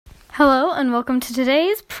Hello and welcome to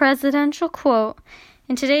today's presidential quote.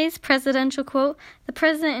 In today's presidential quote, the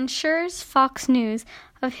president assures Fox News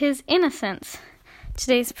of his innocence.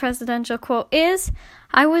 Today's presidential quote is,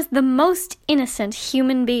 "I was the most innocent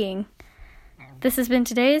human being." This has been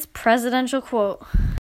today's presidential quote.